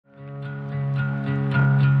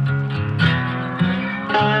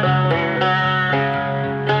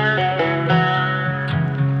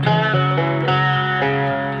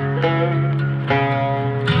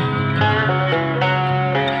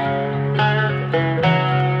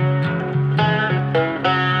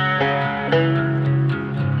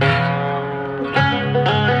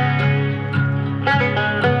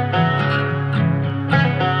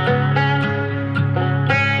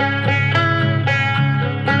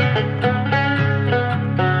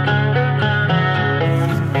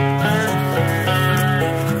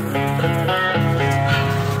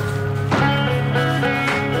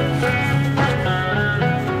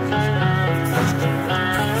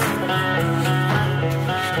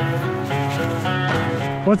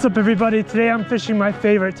What's up everybody? Today I'm fishing my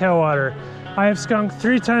favorite tailwater. I have skunked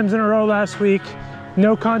 3 times in a row last week.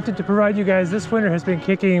 No content to provide you guys. This winter has been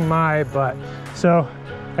kicking my butt. So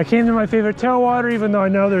I came to my favorite tailwater even though I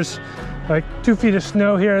know there's like 2 feet of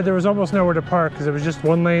snow here. There was almost nowhere to park because it was just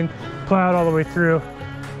one lane plowed all the way through.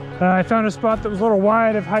 I found a spot that was a little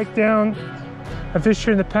wide. I've hiked down. I've fished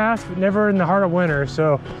here in the past, but never in the heart of winter.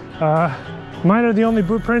 So mine are the only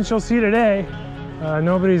boot prints you'll see today.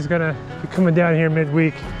 Nobody's gonna be coming down here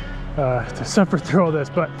midweek to suffer through all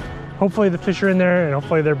this, but hopefully the fish are in there and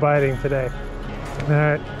hopefully they're biting today. All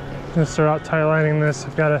right, I'm gonna start out tie lining this.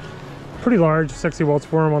 I've got a pretty large sexy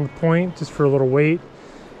Waltz worm on the point just for a little weight.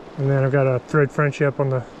 And then I've got a thread Frenchie up on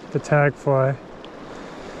the tag fly.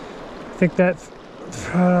 I think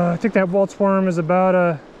that Waltz worm is about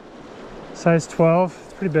a size 12.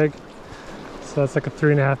 It's pretty big. So that's like a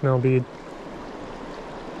 3.5 mil bead.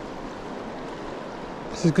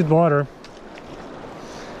 This is good water.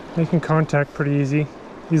 Making contact pretty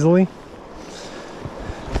easily.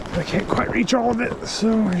 I can't quite reach all of it,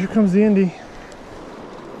 so here comes the Indy.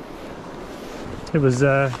 It was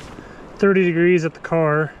 30 degrees at the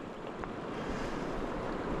car.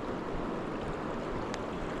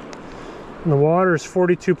 And the water is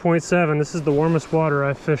 42.7. This is the warmest water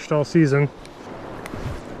I've fished all season.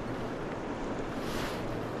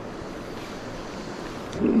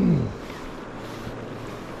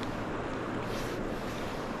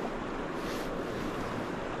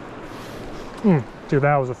 Dude,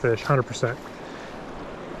 that was a fish, 100%.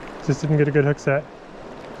 Just didn't get a good hook set.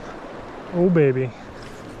 Oh baby.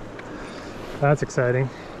 That's exciting.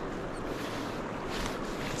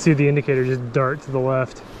 See the indicator just dart to the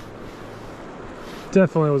left.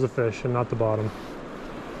 Definitely was a fish and not the bottom.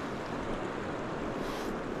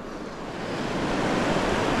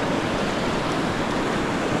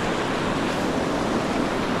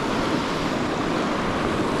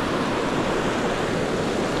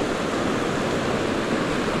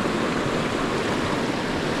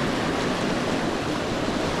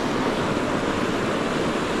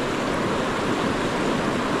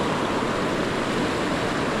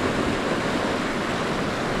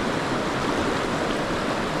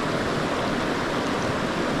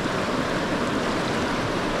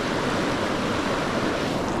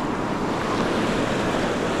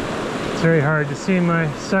 It's very hard to see my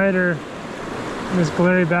sighter in this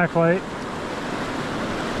glary backlight.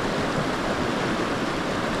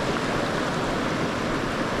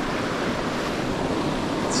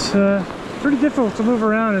 It's pretty difficult to move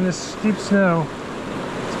around in this deep snow,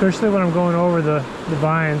 especially when I'm going over the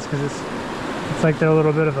vines, because it's like they're a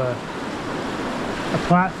little bit of a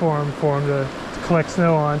platform for them to collect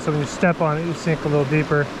snow on, so when you step on it you sink a little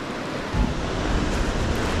deeper.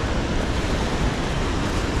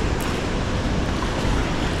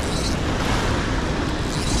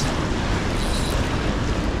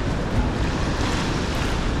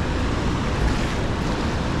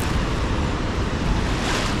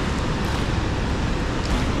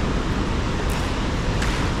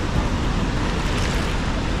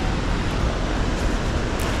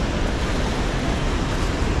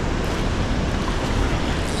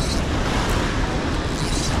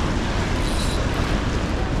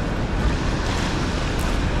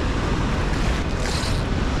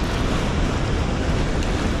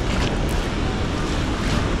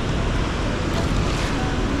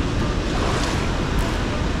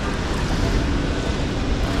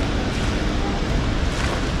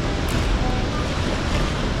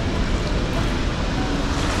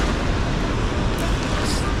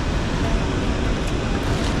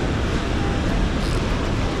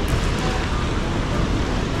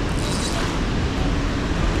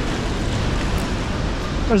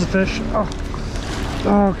 There's a fish.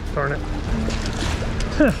 Oh, darn it.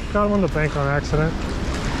 Got him on the bank on accident.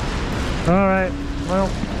 All right, well,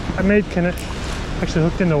 I made Kinnet. Actually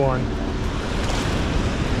hooked into one.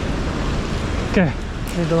 Okay,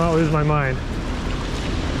 need to not lose my mind.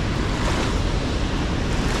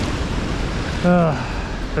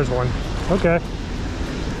 There's one. Okay,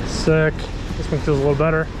 sick. This one feels a little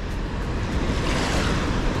better.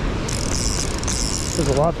 Feels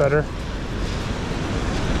a lot better.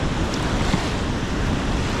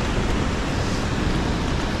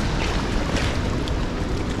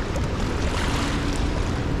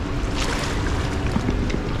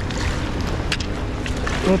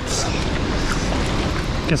 Whoops.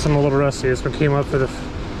 Guess I'm a little rusty. This one came up for the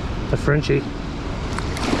Frenchie.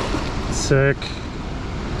 Sick.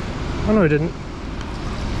 Oh no, he didn't.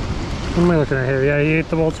 What am I looking at here? Yeah, he ate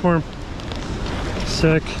the Waltz worm.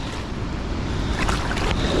 Sick.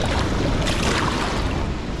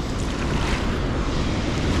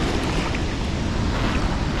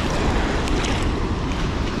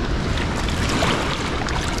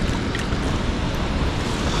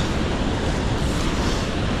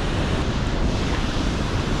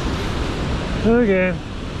 Okay,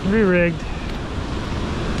 re-rigged.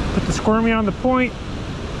 Put the squirmy on the point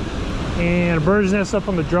and a bird's nest up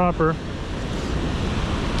on the dropper.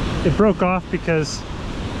 It broke off because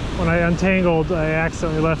when I untangled, I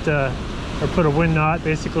accidentally left or put a wind knot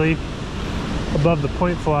basically above the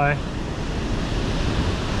point fly.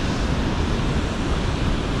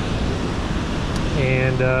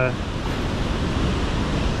 And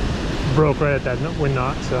broke right at that wind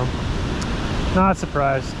knot, so not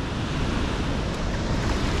surprised.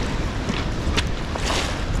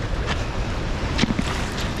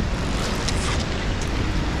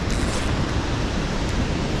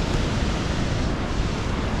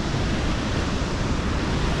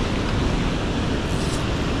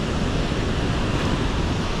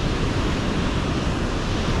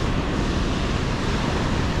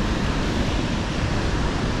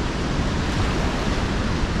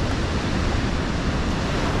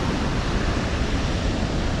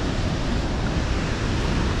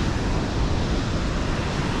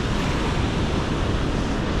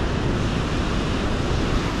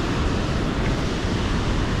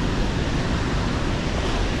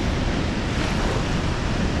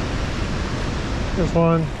 This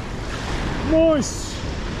one. Nice!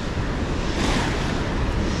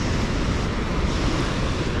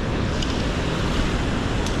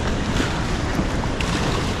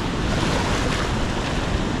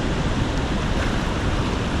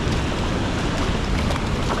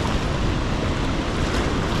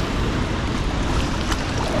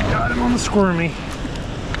 Got him on the squirmy.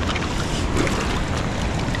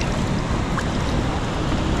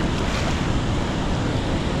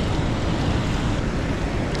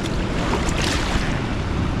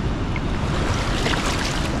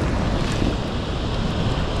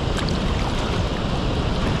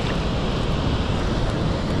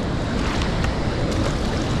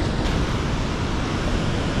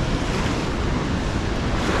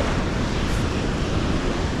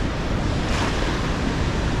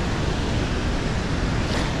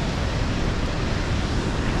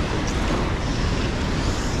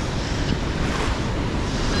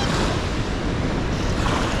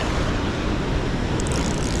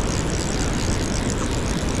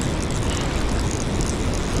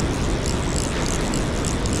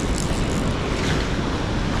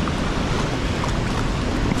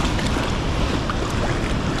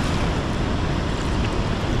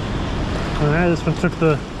 Alright, this one took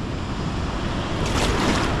the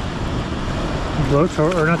roach,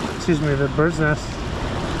 or not, excuse me, the bird's nest.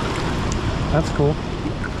 That's cool.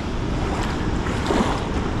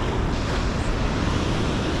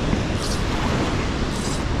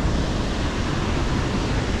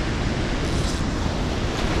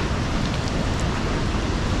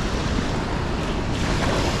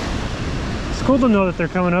 It's cool to know that they're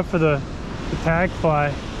coming up for the tag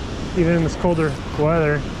fly, even in this colder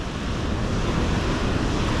weather.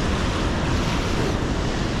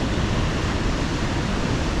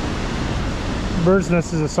 Bird's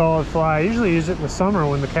nest is a solid fly. I usually use it in the summer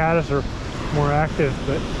when the caddis are more active,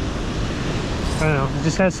 but I don't know, it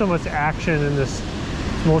just has so much action in this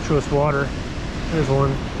tumultuous water. There's one.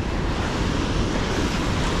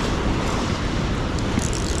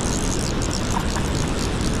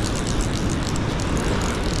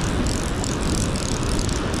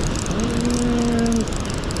 And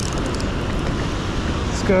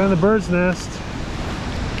let's go in the bird's nest.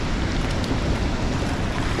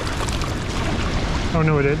 Oh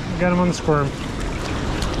no, we did. Got him on the squirm.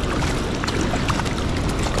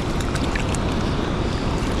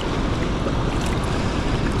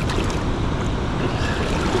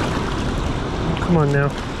 Come on now.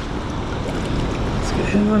 Let's get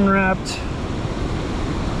him unwrapped.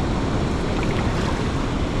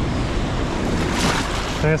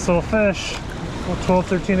 Nice little fish. Little 12,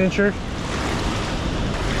 13 incher.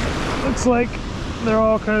 Looks like they're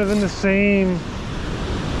all kind of in the same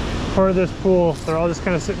part of this pool. They're all just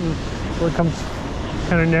kind of sitting where it comes,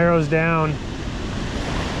 kind of narrows down.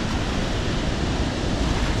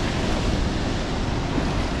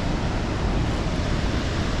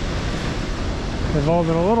 They've all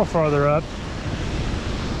been a little farther up.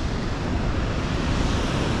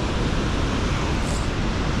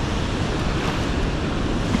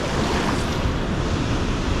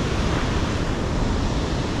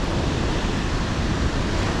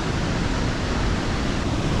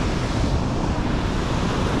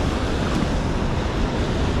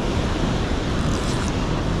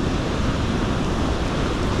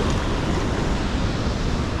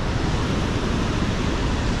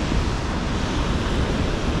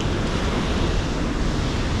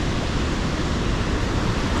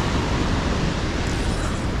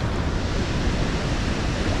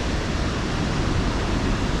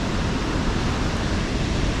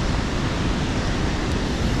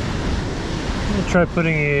 try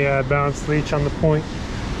putting a balanced leech on the point.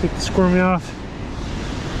 Take the squirmy off.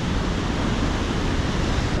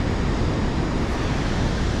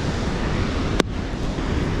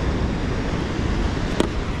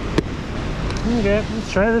 Okay,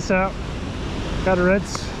 let's try this out. Got a red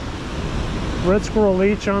squirrel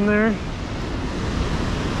leech on there. I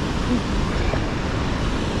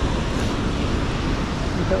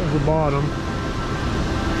think that was the bottom.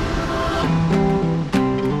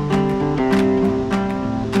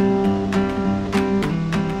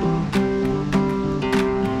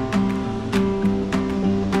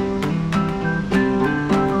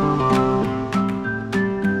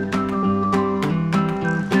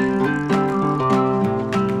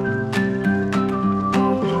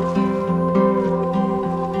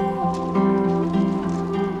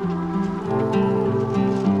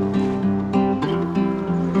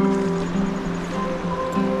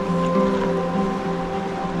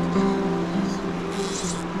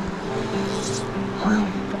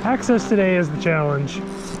 Access today is the challenge.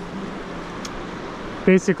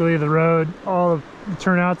 Basically the road, all of the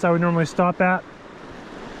turnouts I would normally stop at,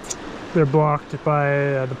 they're blocked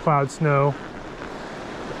by the plowed snow.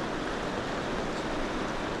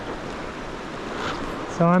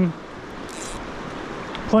 So I'm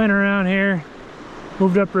playing around here,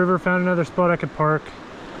 moved upriver, found another spot I could park.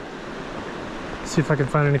 See if I can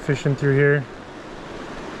find any fish in through here.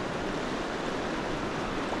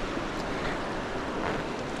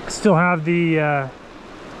 Still have the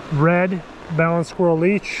red balanced squirrel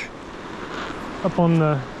leech up on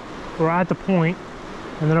the, or at the point,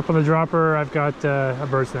 and then up on the dropper I've got a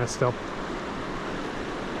bird's nest still.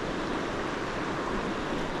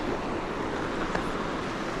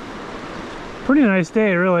 Pretty nice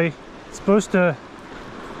day, really. It's supposed to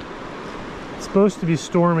be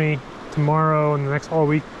stormy tomorrow and the next all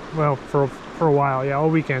week. Well, for a while, yeah,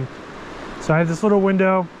 all weekend. So I have this little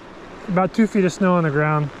window, about 2 feet of snow on the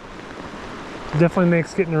ground. Definitely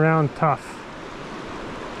makes getting around tough.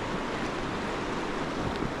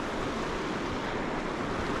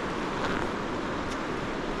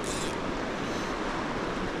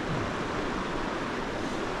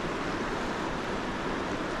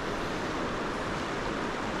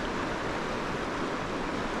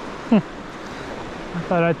 I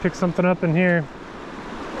thought I'd pick something up in here.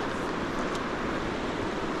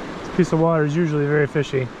 This piece of water is usually very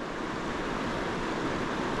fishy.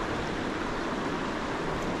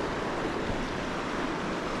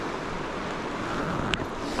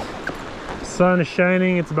 Sun is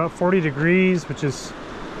shining. It's about 40 degrees, which is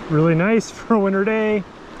really nice for a winter day.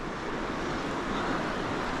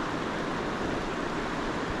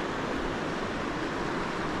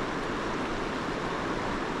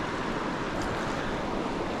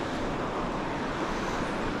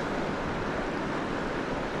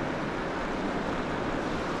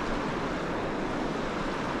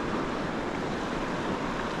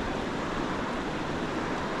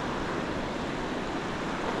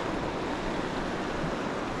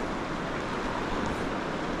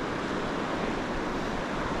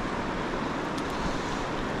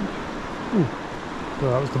 Ooh. So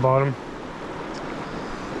that was the bottom.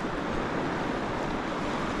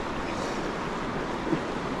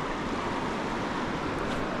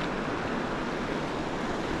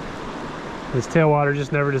 This tailwater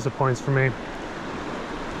just never disappoints for me.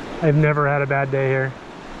 I've never had a bad day here.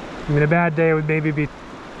 I mean, a bad day would maybe be,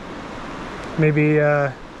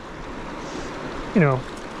 you know,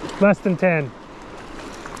 less than 10.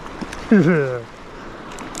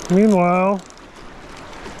 Meanwhile,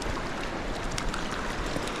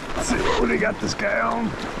 let's see what we got this guy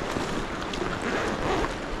on.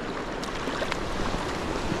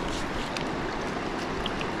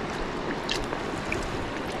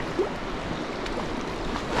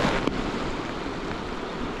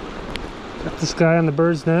 Got this guy on the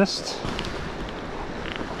bird's nest.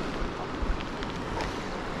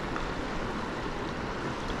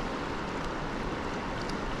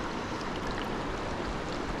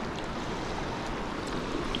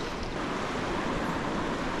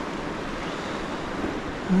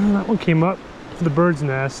 That one came up for the bird's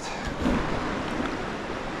nest.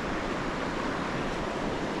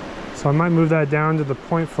 So I might move that down to the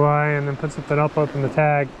point fly and then put something up in the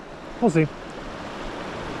tag. We'll see.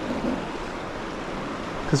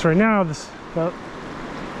 Because right now the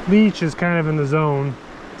leech is kind of in the zone.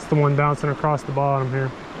 It's the one bouncing across the bottom here.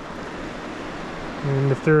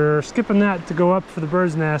 And if they're skipping that to go up for the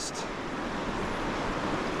bird's nest,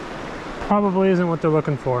 probably isn't what they're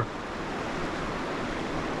looking for.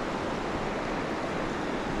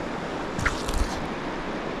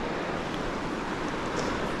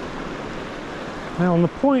 Now on the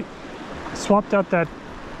point swapped out that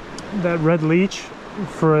red leech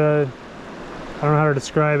for a, I don't know how to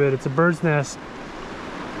describe it. It's a bird's nest,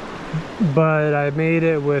 but I made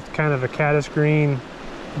it with kind of a caddis green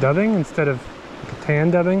dubbing instead of like a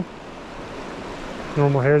tan dubbing.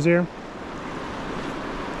 Normal hare's ear.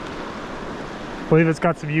 I believe it's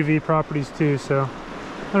got some UV properties too, so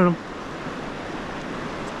I don't know.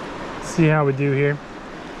 Let's see how we do here.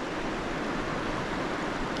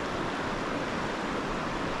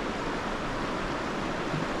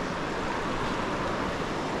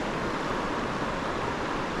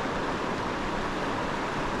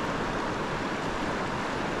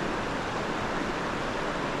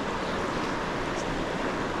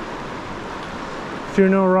 Fear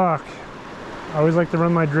no rock. I always like to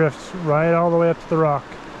run my drifts right all the way up to the rock.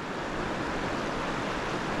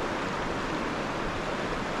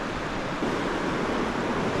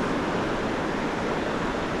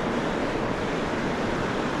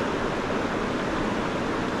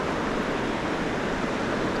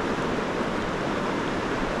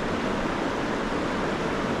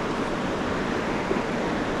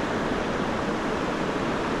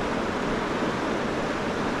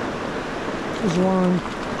 There's one.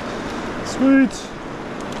 Sweet.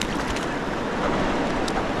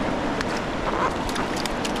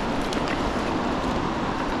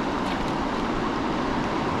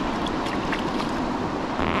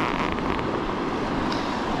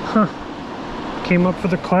 Huh. Came up for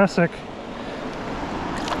the classic.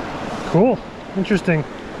 Cool. Interesting.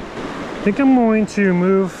 I think I'm going to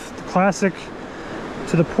move the classic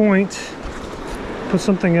to the point. Put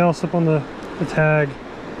something else up on the tag.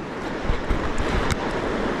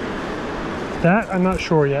 That I'm not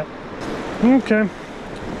sure yet. Okay,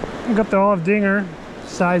 I got the olive dinger,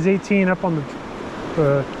 size 18, up on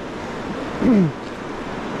the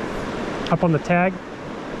up on the tag,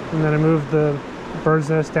 and then I moved the bird's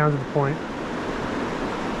nest down to the point.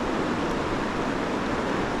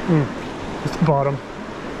 It's the bottom.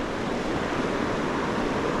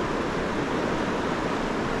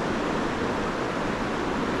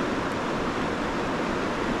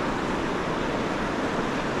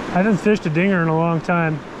 I haven't fished a dinger in a long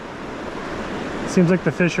time. Seems like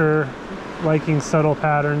the fish are liking subtle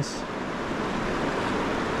patterns.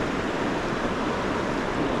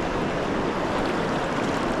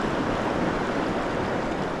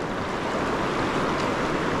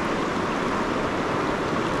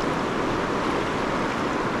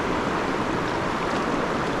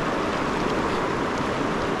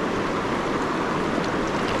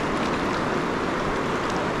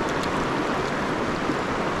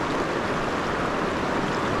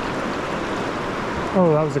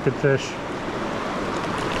 Oh, that was a good fish.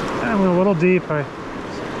 I went a little deep. I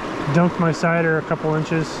dunked my sider a couple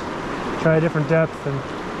inches, tried a different depth, and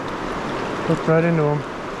hooked right into him.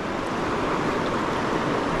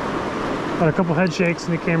 Got a couple head shakes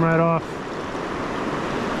and he came right off.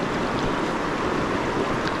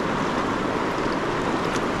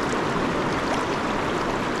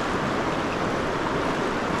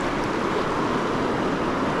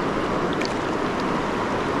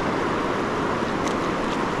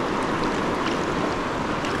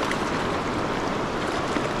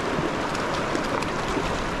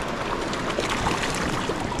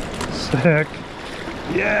 Sick.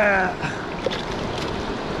 Yeah.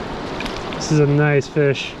 This is a nice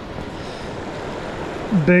fish.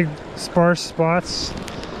 Big sparse spots.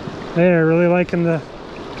 They're really liking the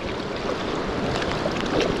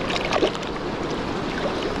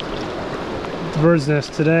bird's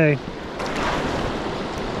nest today.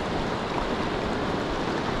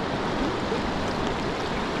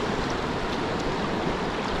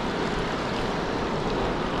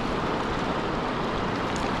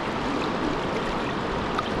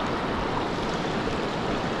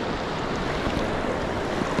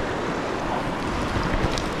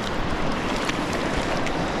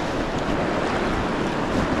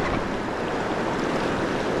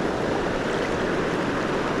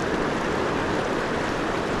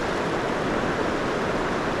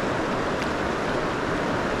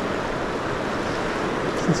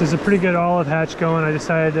 Since there's a pretty good olive hatch going, I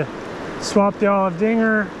decided to swap the olive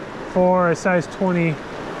dinger for a size 20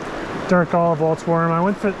 dark olive Waltz worm.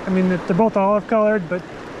 I mean, they're both olive colored, but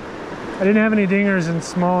I didn't have any dingers in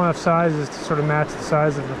small enough sizes to sort of match the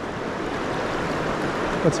size of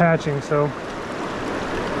what's hatching, so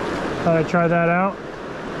thought I'd try that out.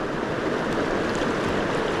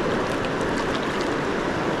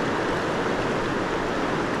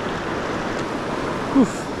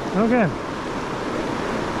 Oof, okay.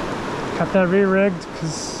 Got that re-rigged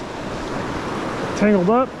because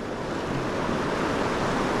tangled up.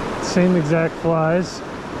 Same exact flies.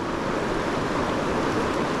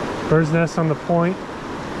 Bird's nest on the point,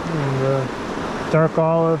 and the dark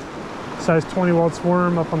olive, size 20 Waltz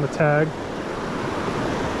worm up on the tag.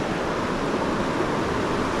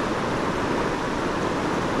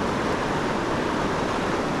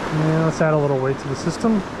 And let's add a little weight to the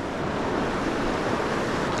system.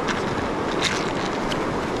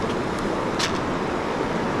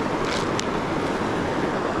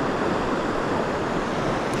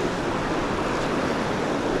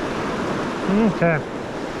 Okay,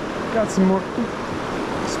 got some more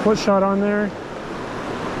split shot on there.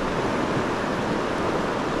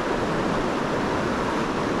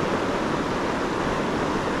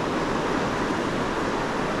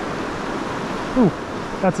 Ooh,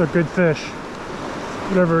 that's a good fish.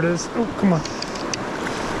 Whatever it is. Oh, come on.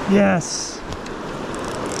 Yes.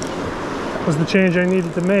 That was the change I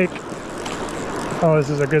needed to make. Oh, this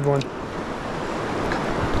is a good one.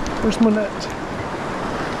 Where's my net?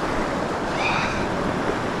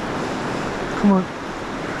 Come on.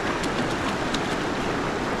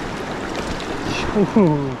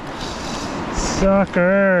 Ooh,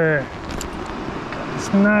 sucker.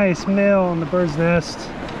 It's nice male on the bird's nest.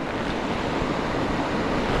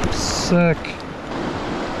 Sick.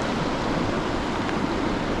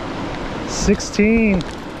 16.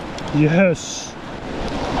 Yes.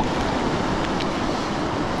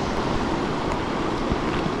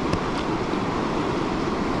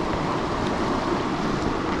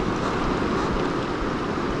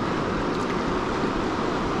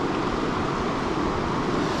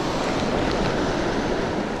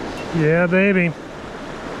 Yeah, baby.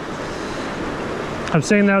 I'm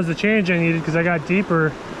saying that was the change I needed because I got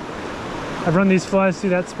deeper. I've run these flies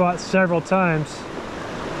through that spot several times,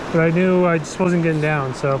 but I knew I just wasn't getting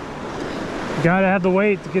down, so you gotta have the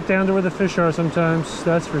weight to get down to where the fish are sometimes,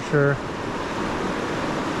 that's for sure.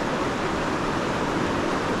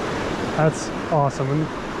 That's awesome. And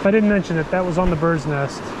if I didn't mention it, that was on the bird's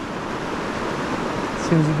nest.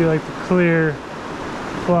 Seems to be like the clear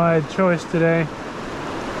fly choice today.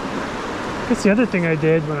 I guess the other thing I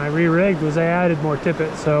did when I re-rigged was I added more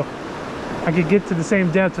tippet, so I could get to the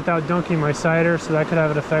same depth without dunking my sider, so that could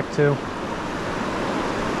have an effect too.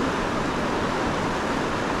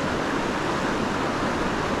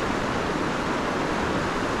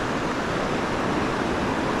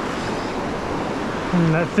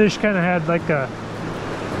 And that fish kind of had like a,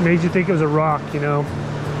 made you think it was a rock, you know?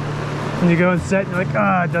 When you go and set, you're like,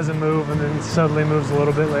 ah, it doesn't move, and then it suddenly moves a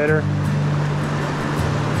little bit later.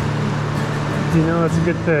 You know, it's a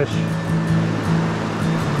good fish.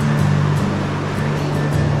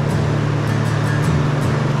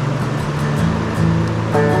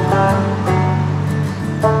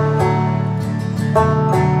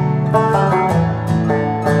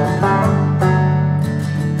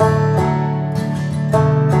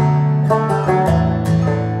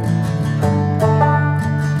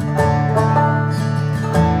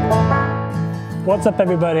 What's up,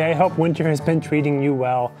 everybody? I hope winter has been treating you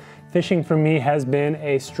well. Fishing for me has been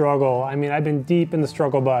a struggle. I mean, I've been deep in the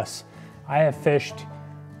struggle bus. I have fished,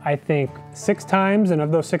 I think, 6 times, and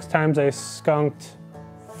of those 6 times, I skunked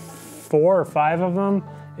 4 or 5 of them.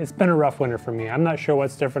 It's been a rough winter for me. I'm not sure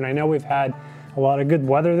what's different. I know we've had a lot of good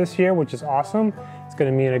weather this year, which is awesome. It's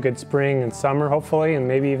gonna mean a good spring and summer, hopefully, and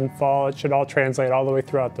maybe even fall. It should all translate all the way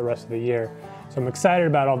throughout the rest of the year. So I'm excited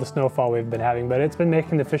about all the snowfall we've been having, but it's been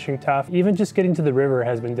making the fishing tough. Even just getting to the river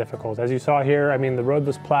has been difficult. As you saw here, I mean, the road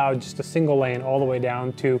was plowed just a single lane all the way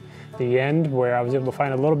down to the end, where I was able to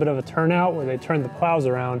find a little bit of a turnout where they turned the plows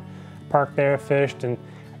around, parked there, fished, and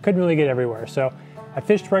I couldn't really get everywhere. So I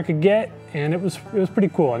fished where I could get, and it was pretty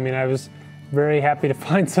cool. I mean, I was very happy to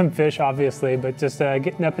find some fish, obviously, but just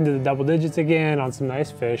getting up into the double digits again on some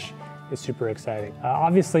nice fish is super exciting.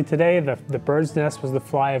 Obviously today, the bird's nest was the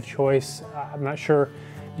fly of choice. I'm not sure,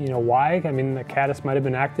 you know, why. I mean, the caddis might have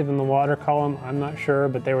been active in the water column. I'm not sure,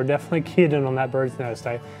 but they were definitely keyed in on that bird's nest.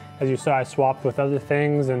 As you saw, I swapped with other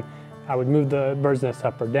things, and I would move the bird's nest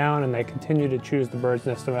up or down, and they continued to choose the bird's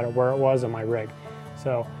nest no matter where it was on my rig.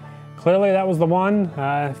 So clearly that was the one.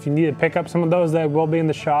 If you need to pick up some of those, they will be in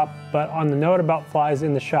the shop. But on the note about flies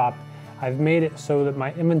in the shop, I've made it so that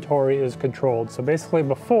my inventory is controlled. So basically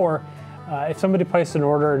before, if somebody placed an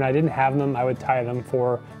order and I didn't have them, I would tie them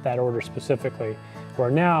for that order specifically. Where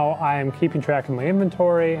now I am keeping track of my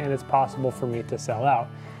inventory, and it's possible for me to sell out.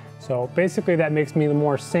 So basically that makes me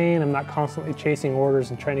more sane. I'm not constantly chasing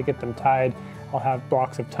orders and trying to get them tied. I'll have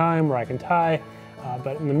blocks of time where I can tie.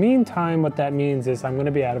 But in the meantime, what that means is I'm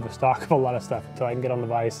gonna be out of a stock of a lot of stuff until I can get on the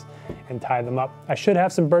vise and tie them up. I should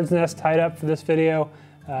have some bird's nests tied up for this video,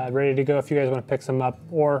 ready to go if you guys wanna pick some up,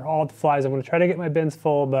 or all the flies. I'm gonna try to get my bins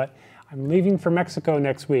full, but I'm leaving for Mexico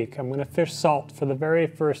next week. I'm gonna fish salt for the very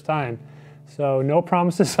first time. So no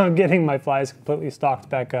promises on getting my flies completely stocked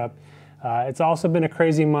back up. It's also been a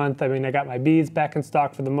crazy month. I mean, I got my beads back in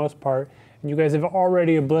stock for the most part, and you guys have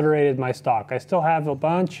already obliterated my stock. I still have a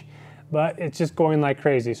bunch, but it's just going like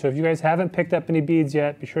crazy. So if you guys haven't picked up any beads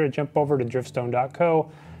yet, be sure to jump over to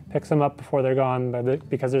driftstone.co, pick some up before they're gone,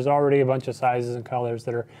 because there's already a bunch of sizes and colors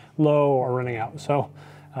that are low or running out. So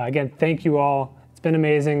again, thank you all. It's been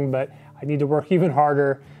amazing, but I need to work even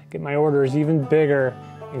harder, get my orders even bigger,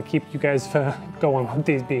 and keep you guys going with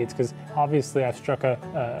these beads, because obviously I've struck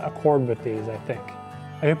a chord with these, I think.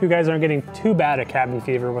 I hope you guys aren't getting too bad at cabin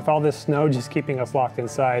fever with all this snow just keeping us locked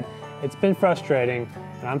inside. It's been frustrating,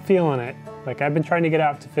 and I'm feeling it. Like, I've been trying to get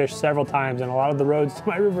out to fish several times, and a lot of the roads to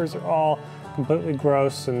my rivers are all completely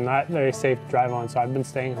gross and not very safe to drive on, so I've been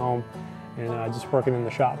staying home and just working in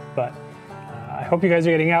the shop. But I hope you guys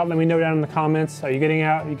are getting out. Let me know down in the comments. Are you getting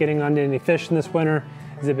out? Are you getting onto any fish in this winter?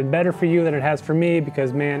 Has it been better for you than it has for me?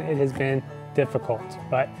 Because man, it has been difficult.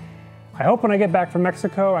 But I hope when I get back from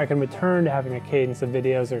Mexico, I can return to having a cadence of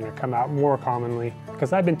videos that are gonna come out more commonly,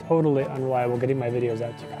 because I've been totally unreliable getting my videos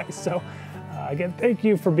out to you guys. So again, thank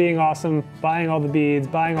you for being awesome, buying all the beads,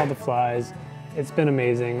 buying all the flies. It's been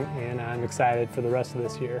amazing, and I'm excited for the rest of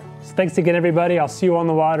this year. So thanks again, everybody. I'll see you on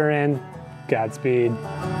the water, and Godspeed.